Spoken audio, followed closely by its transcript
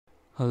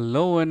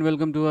Hello and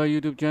welcome to our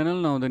YouTube channel.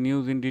 Now the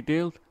news in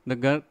details. The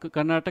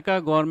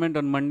Karnataka government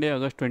on Monday,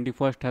 August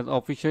 21st has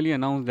officially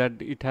announced that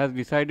it has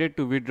decided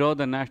to withdraw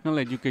the national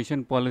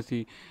education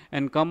policy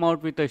and come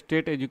out with a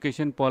state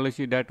education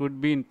policy that would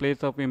be in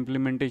place of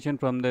implementation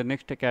from the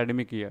next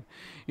academic year.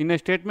 In a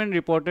statement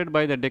reported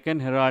by the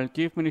Deccan Herald,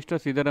 Chief Minister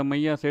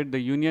Siddaramaiah said the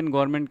union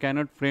government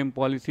cannot frame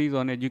policies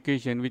on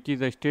education, which is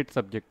a state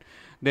subject.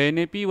 The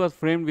NAP was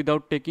framed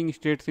without taking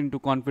states into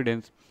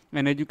confidence.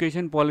 An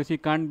education policy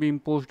can't be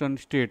imposed on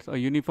states. A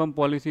uniform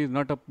policy is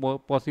not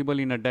possible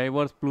in a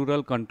diverse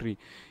plural country.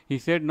 He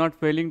said, not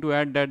failing to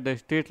add that the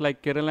states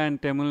like Kerala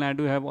and Tamil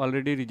Nadu have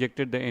already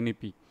rejected the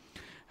NEP.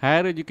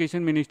 Higher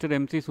Education Minister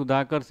M.C.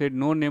 Sudhakar said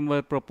no name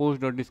were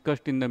proposed or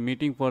discussed in the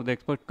meeting for the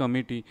expert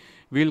committee.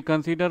 We will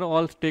consider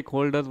all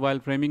stakeholders while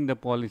framing the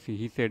policy,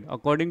 he said.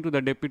 According to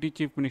the Deputy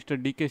Chief Minister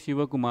D.K.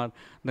 Shivakumar,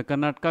 the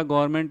Karnataka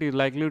government is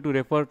likely to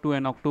refer to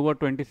an October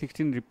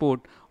 2016 report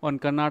on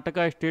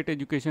Karnataka state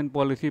education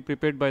policy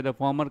prepared by the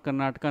former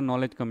Karnataka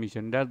Knowledge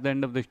Commission. That's the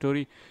end of the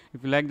story.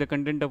 If you like the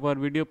content of our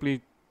video, please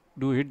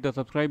do hit the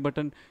subscribe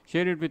button,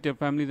 share it with your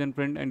families and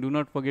friends, and do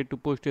not forget to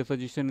post your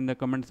suggestion in the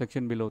comment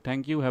section below.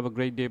 Thank you. Have a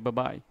great day. Bye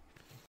bye.